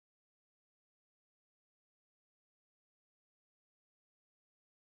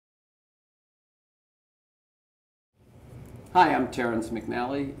Hi, I'm Terrence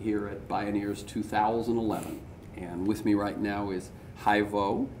McNally here at Bioneers 2011, and with me right now is Hai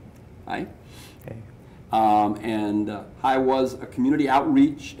Vo. Hi. Hey. Hai was a community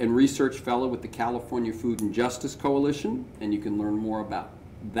outreach and research fellow with the California Food and Justice Coalition, and you can learn more about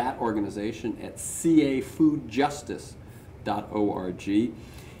that organization at cafoodjustice.org. He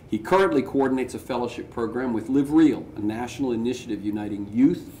currently coordinates a fellowship program with Live Real, a national initiative uniting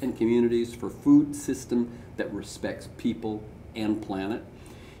youth and communities for food system that respects people and planet.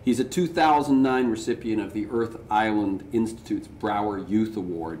 He's a 2009 recipient of the Earth Island Institute's Brower Youth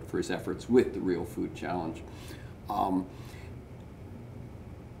Award for his efforts with the Real Food Challenge.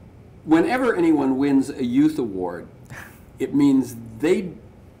 Whenever anyone wins a youth award, it means they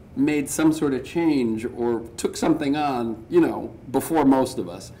made some sort of change or took something on, you know, before most of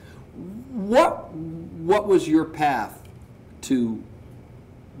us. What was your path to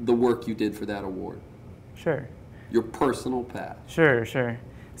the work you did for that award? Sure. Your personal path. Sure.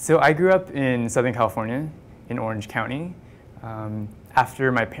 So I grew up in Southern California, in Orange County.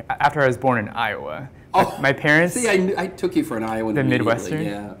 After I was born in Iowa, my parents. See, I took you for an Iowan. The Midwestern.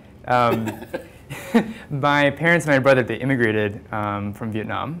 Yeah. My parents and my brother, they immigrated from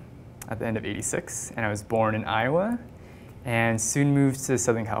Vietnam at the end of '86, and I was born in Iowa, and soon moved to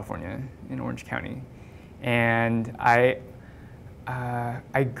Southern California in Orange County. And I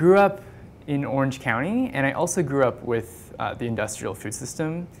grew up in Orange County, and I also grew up with the industrial food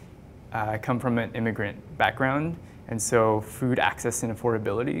system. I come from an immigrant background, and so food access and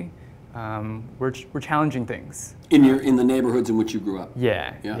affordability were challenging things. In the neighborhoods in which you grew up?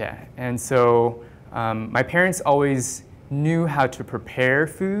 Yeah. And so my parents always knew how to prepare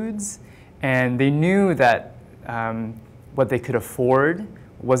foods, and they knew that what they could afford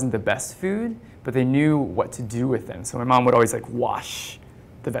wasn't the best food, but they knew what to do with them. So my mom would always wash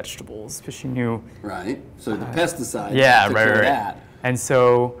the vegetables because she knew. Right. So the pesticides. Yeah, took care of that. And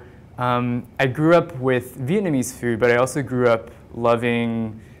so I grew up with Vietnamese food, but I also grew up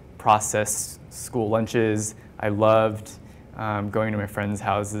loving processed school lunches. I loved going to my friends'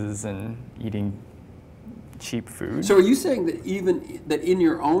 houses and eating cheap food. So are you saying that even that in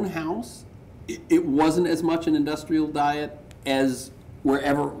your own house, it wasn't as much an industrial diet as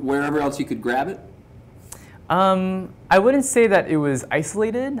wherever else you could grab it? I wouldn't say that it was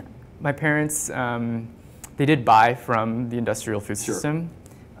isolated. My parents, they did buy from the industrial food system,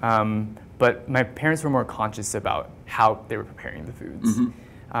 but my parents were more conscious about how they were preparing the foods.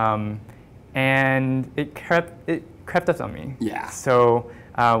 Mm-hmm. And it crept up on me. Yeah. So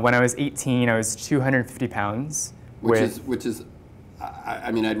when I was 18, I was 250 pounds. Which is,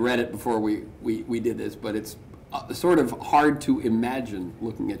 I mean, I'd read it before we did this, but it's sort of hard to imagine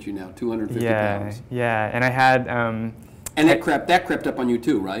looking at you now, 250 pounds. Yeah, and I had... and that crept up on you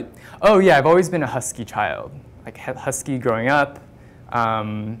too, right? Oh yeah, I've always been a husky child. Like husky growing up.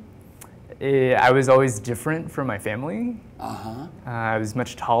 I was always different from my family. I was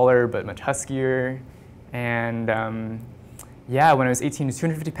much taller, but much huskier. And yeah, when I was 18, I was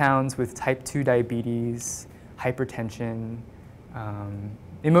 250 pounds with type 2 diabetes, hypertension,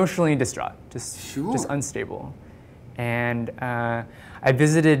 emotionally distraught, just unstable. And I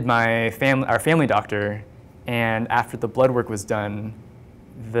visited our family doctor, and after the blood work was done,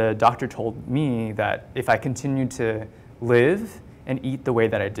 the doctor told me that if I continued to live and eat the way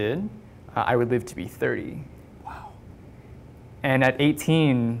that I did, I would live to be 30. Wow. And at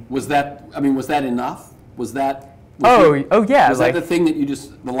 18... Was that enough? Yeah. Yeah. Was that the thing that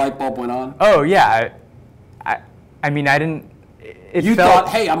the light bulb went on? Oh, yeah. I mean, I didn't... You thought,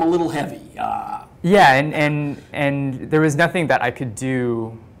 hey, I'm a little heavy. Yeah, and there was nothing that I could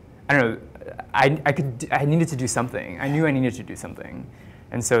do. I don't know. I needed to do something. I knew I needed to do something,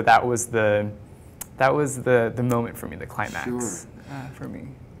 and so that was the moment for me, the climax for me.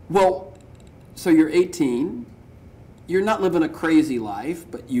 Well, so you're 18. You're not living a crazy life,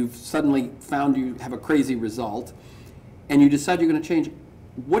 but you've suddenly found you have a crazy result, and you decide you're going to change.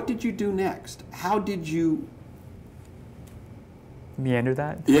 What did you do next? How did you meander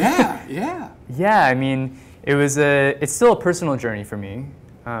that? Yeah. Yeah, I mean, it's still a personal journey for me,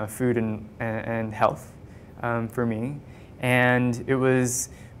 food and health for me. And it was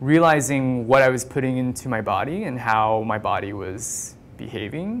realizing what I was putting into my body and how my body was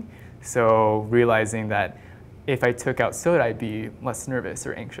behaving. So realizing that if I took out soda, I'd be less nervous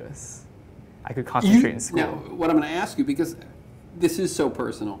or anxious. I could concentrate in school. Now, what I'm going to ask you, because this is so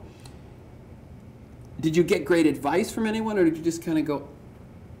personal, did you get great advice from anyone, or did you just kind of go,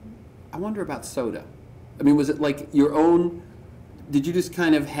 I wonder about soda? I mean, was it like your own, did you just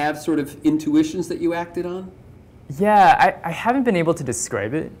kind of have sort of intuitions that you acted on? Yeah, I haven't been able to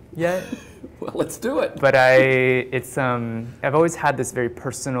describe it yet. Well, let's do it. But I've always had this very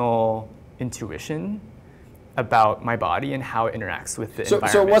personal intuition about my body and how it interacts with the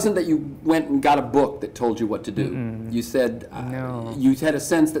environment. So it wasn't that you went and got a book that told you what to do. You said no. You had a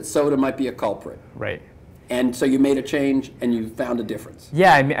sense that soda might be a culprit. Right. And so you made a change and you found a difference.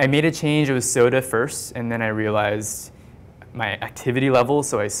 Yeah, I made a change. It was soda first, and then I realized my activity level,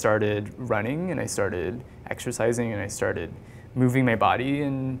 so I started running and I started exercising and I started moving my body,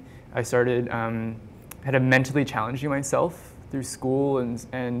 and I started had to mentally challenging myself through school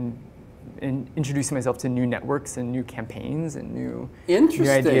and introducing myself to new networks and new campaigns and new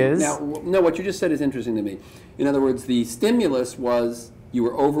ideas. Now, no, what you just said is interesting to me. In other words, the stimulus was you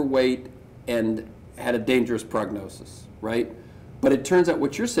were overweight and had a dangerous prognosis, right? But it turns out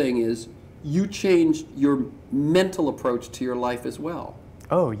what you're saying is you changed your mental approach to your life as well.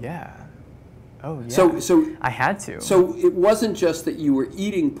 Oh, yeah. Oh, yeah. So I had to. So it wasn't just that you were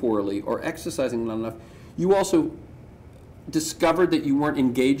eating poorly or exercising not enough. You also discovered that you weren't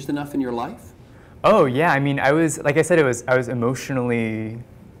engaged enough in your life? Oh, yeah. I mean, I was, like I said, I was emotionally,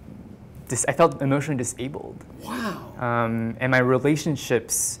 I felt emotionally disabled. Wow. And my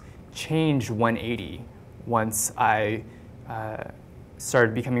relationships changed 180 once I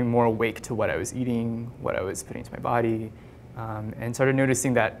started becoming more awake to what I was eating, what I was putting into my body, and started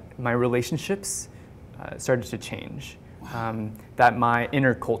noticing that my relationships started to change. Wow. That my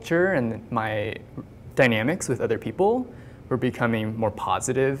inner culture and my dynamics with other people were becoming more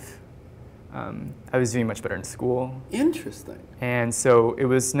positive. I was doing much better in school. Interesting. And so it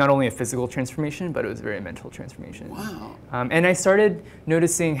was not only a physical transformation, but it was a very mental transformation. Wow. And I started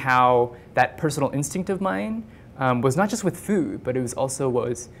noticing how that personal instinct of mine was not just with food, but it was also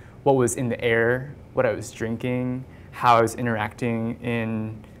what was in the air, what I was drinking, how I was interacting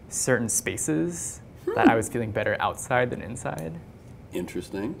in certain spaces, that I was feeling better outside than inside.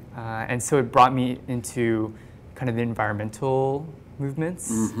 Interesting. And so it brought me into kind of the environmental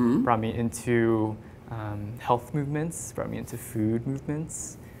movements, brought me into health movements, brought me into food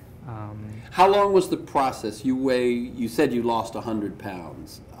movements. How long was the process? You said you lost 100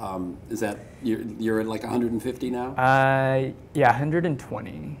 pounds. Is that, you're at like 150 now? Yeah,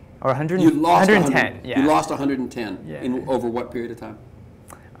 120. Or 100, you lost 110, yeah. You lost 110 yeah. in over what period of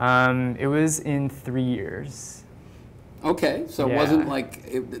time? It was in 3 years. Okay, so it wasn't like,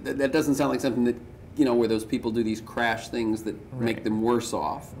 that doesn't sound like something that, where those people do these crash things that make them worse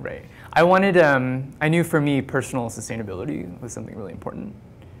off. Right. I knew for me personal sustainability was something really important.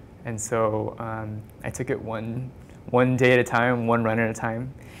 And so I took it one day at a time, one run at a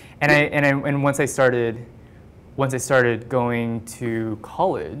time. And once I started going to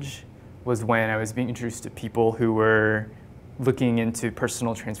college was when I was being introduced to people who were looking into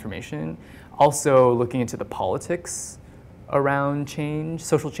personal transformation, also looking into the politics around change,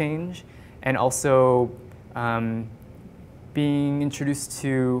 social change, and also being introduced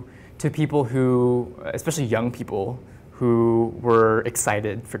to people who, especially young people, who were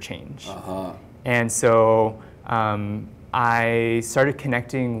excited for change. And so I started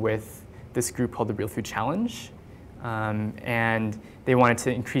connecting with this group called the Real Food Challenge, and they wanted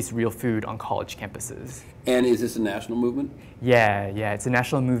to increase real food on college campuses. And is this a national movement? Yeah, it's a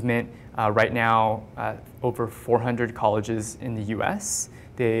national movement. Right now, over 400 colleges in the US,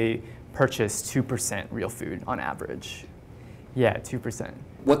 they purchase 2% real food on average. Yeah, 2%.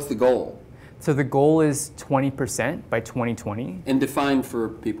 What's the goal? So the goal is 20% by 2020. And define for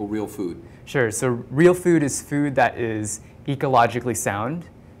people real food. Sure, so real food is food that is ecologically sound.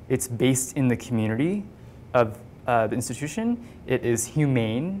 It's based in the community of the institution. It is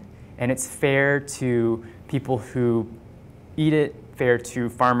humane, and it's fair to people who eat it, fair to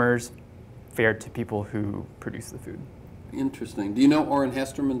farmers, fair to people who produce the food. Interesting. Do you know Orrin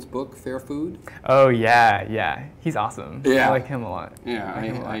Hesterman's book, Fair Food? Oh, yeah. He's awesome. Yeah. I like him a lot. Yeah,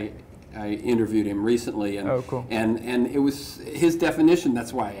 I interviewed him recently, and oh, cool. and it was his definition.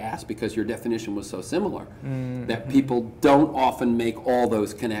 That's why I asked, because your definition was so similar. That people don't often make all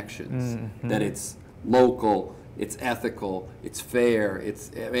those connections. That it's local, it's ethical, it's fair.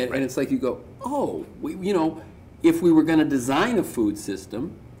 And it's like you go, oh, if we were going to design a food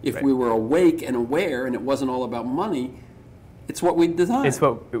system, if we were awake and aware, and it wasn't all about money, it's what we'd design. It's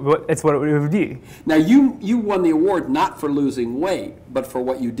what it would be. Now you won the award not for losing weight, but for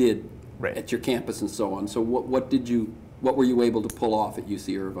what you did at your campus and so on. So what were you able to pull off at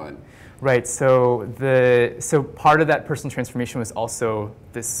UC Irvine? Right. So part of that personal transformation was also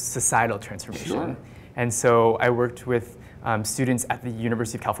this societal transformation. Sure. And so I worked with students at the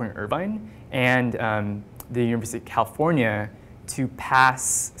University of California, Irvine, and the University of California to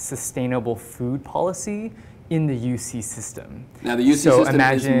pass sustainable food policy in the UC system. Now the UC system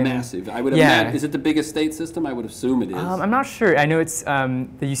is massive. I would imagine, is it the biggest state system? I would assume it is. I'm not sure. I know it's the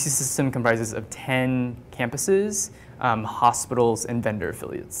UC system comprises of 10 campuses, hospitals, and vendor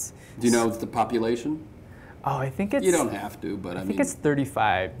affiliates. Do you know the population? Oh, I think it's... You don't have to, but I mean... I think it's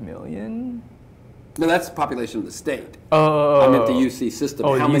 35 million. No, that's the population of the state. Oh. I meant the UC system.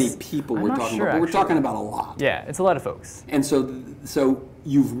 How many people we're talking about? Actually. We're talking about a lot. Yeah, it's a lot of folks. And so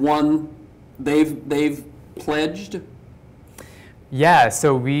you've won. They've pledged. Yeah.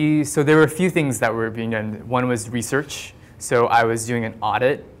 So there were a few things that were being done. One was research. So I was doing an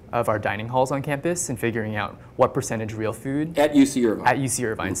audit of our dining halls on campus and figuring out what percentage real food at UC Irvine. At UC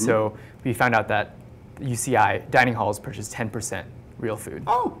Irvine. Mm-hmm. So we found out that UCI dining halls purchase 10% real food.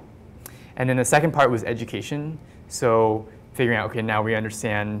 Oh. And then the second part was education. So figuring out, okay, now we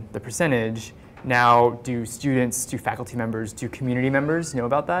understand the percentage. Now do students, do faculty members, do community members know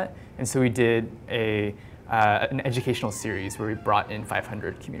about that? And so we did an educational series where we brought in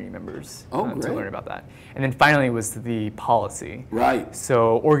 500 community members to learn about that. And then finally was the policy. Right.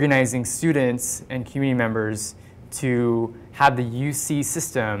 So organizing students and community members to have the UC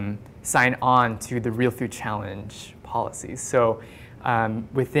system sign on to the Real Food Challenge policy. So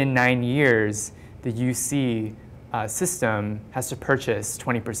within 9 years, the UC system has to purchase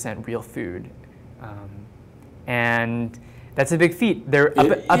 20% real food. And that's a big feat.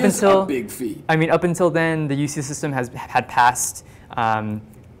 It is a big feat. I mean, up until then, the UC system had passed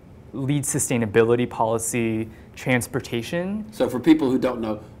LEED sustainability policy, transportation. So for people who don't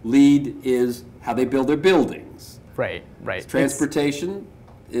know, LEED is how they build their buildings. Right. Transportation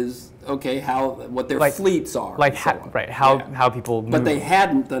is what their fleets are. How people move. But they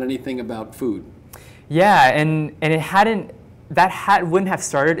hadn't done anything about food. Yeah, and it wouldn't have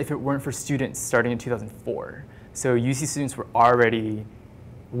started if it weren't for students starting in 2004. So UC students were already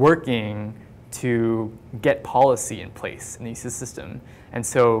working to get policy in place in the UC system. And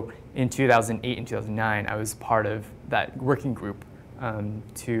so in 2008 and 2009, I was part of that working group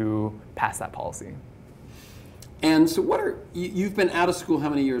to pass that policy. And so you've been out of school how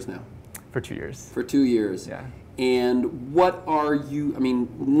many years now? For 2 years. For 2 years. Yeah. And what are you,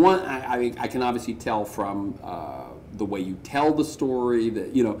 I can obviously tell from the way you tell the story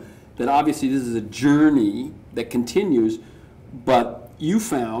that obviously this is a journey that continues, but you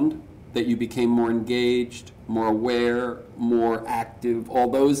found that you became more engaged, more aware, more active, all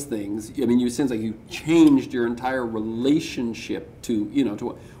those things. I mean, it seems like you changed your entire relationship to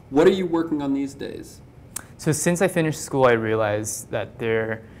what are you working on these days? So since I finished school, I realized,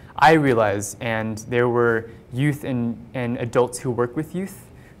 and there were youth and adults who work with youth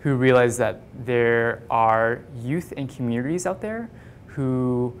who realized that there are youth and communities out there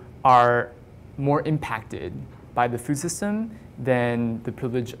who are more impacted by the food system than the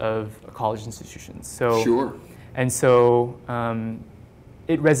privilege of college institutions. So, sure. And so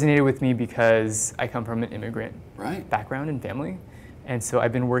it resonated with me because I come from an immigrant background and family. And so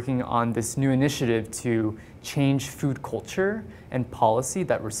I've been working on this new initiative to change food culture and policy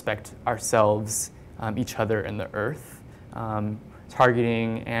that respect ourselves, each other, and the earth,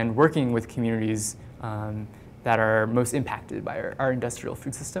 targeting and working with communities that are most impacted by our industrial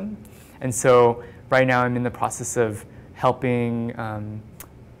food system. And so right now I'm in the process of helping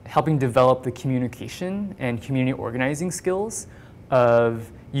develop the communication and community organizing skills of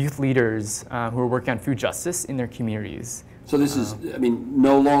youth leaders who are working on food justice in their communities. So this is,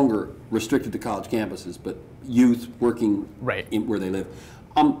 no longer restricted to college campuses, but youth working where they live.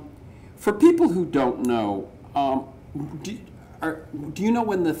 For people who don't know, do you know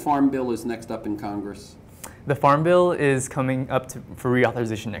when the Farm Bill is next up in Congress? The Farm Bill is coming up for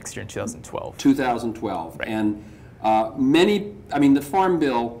reauthorization next year in 2012. 2012. Right. And the Farm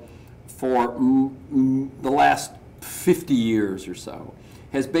Bill for the last 50 years or so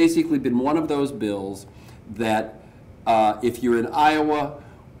has basically been one of those bills that if you're in Iowa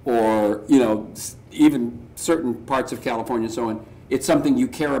or even certain parts of California and so on, it's something you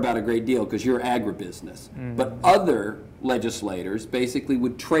care about a great deal because you're agribusiness. Mm-hmm. But other legislators basically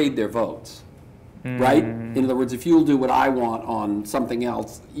would trade their votes, right? In other words, if you'll do what I want on something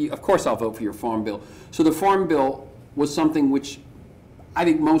else, of course I'll vote for your Farm Bill. So the Farm Bill was something which I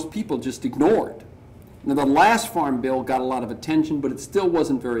think most people just ignored. Now the last Farm Bill got a lot of attention, but it still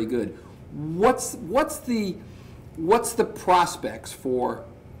wasn't very good. What's the prospects for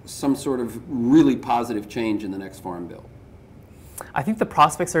some sort of really positive change in the next Farm Bill? I think the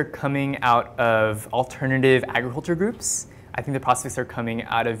prospects are coming out of alternative agriculture groups. I think the prospects are coming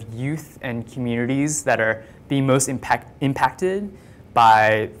out of youth and communities that are being most impacted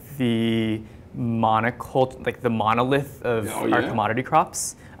by the monolith of our commodity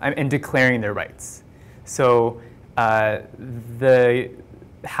crops and declaring their rights. So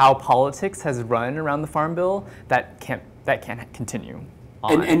how politics has run around the Farm Bill, that can't continue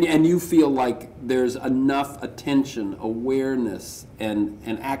on. And you feel like there's enough attention, awareness,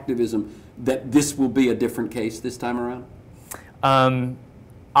 and activism that this will be a different case this time around?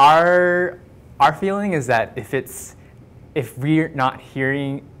 Our feeling is that if we don't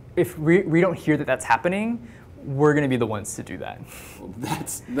hear that that's happening, we're going to be the ones to do that. Well,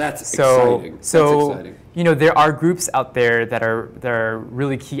 that's exciting. So that's exciting. You know, there are groups out there that are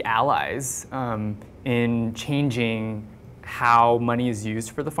really key allies in changing how money is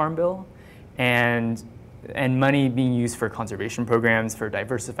used for the Farm Bill, and money being used for conservation programs, for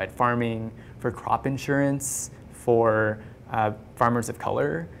diversified farming, for crop insurance, for farmers of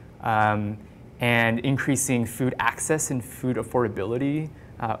color, and increasing food access and food affordability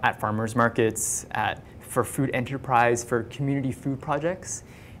at farmers markets, for food enterprise, for community food projects.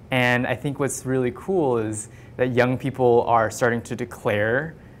 And I think what's really cool is that young people are starting to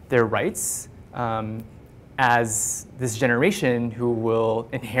declare their rights as this generation who will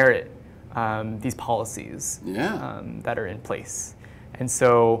inherit these policies that are in place. And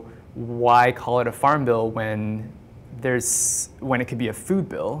so why call it a farm bill when it could be a food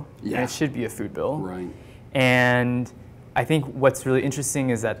bill, and it should be a food bill. Right. And I think what's really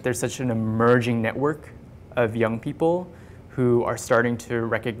interesting is that there's such an emerging network of young people who are starting to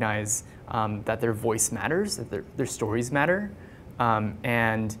recognize that their voice matters, that their stories matter,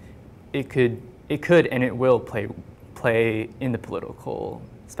 and it could and it will play in the political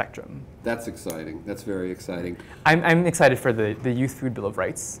spectrum. That's exciting. That's very exciting. I'm excited for the Youth Food Bill of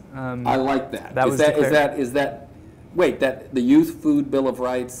Rights. I like that. That the Youth Food Bill of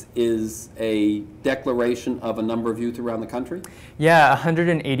Rights is a declaration of a number of youth around the country? Yeah,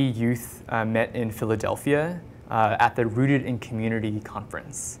 180 youth met in Philadelphia at the Rooted in Community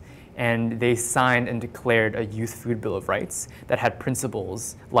Conference. And they signed and declared a Youth Food Bill of Rights that had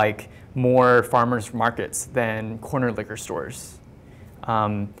principles like more farmers markets than corner liquor stores.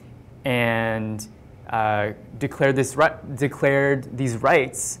 And declared these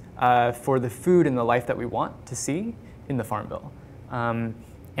rights for the food and the life that we want to see in the Farm Bill.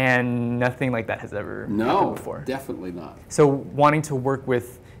 And nothing like that has ever happened before. No, definitely not. So wanting to work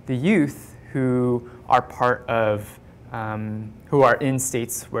with the youth who are part of, who are in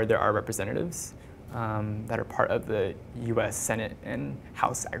states where there are representatives that are part of the U.S. Senate and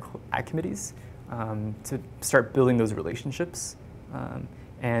House Ag Committees, to start building those relationships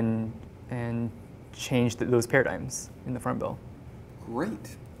and change those paradigms in the Farm Bill.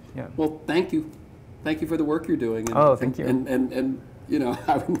 Great. Yeah. Well, thank you. Thank you for the work you're doing. Thank you. And you know,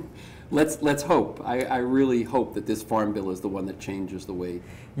 let's hope. I really hope that this Farm Bill is the one that changes the way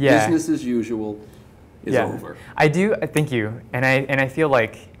business as usual is over. I do. Thank you. And I feel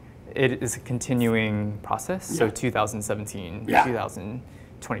like it is a continuing process. So 2017,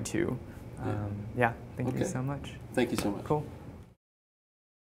 2022. Thank you so much. Thank you so much. Cool.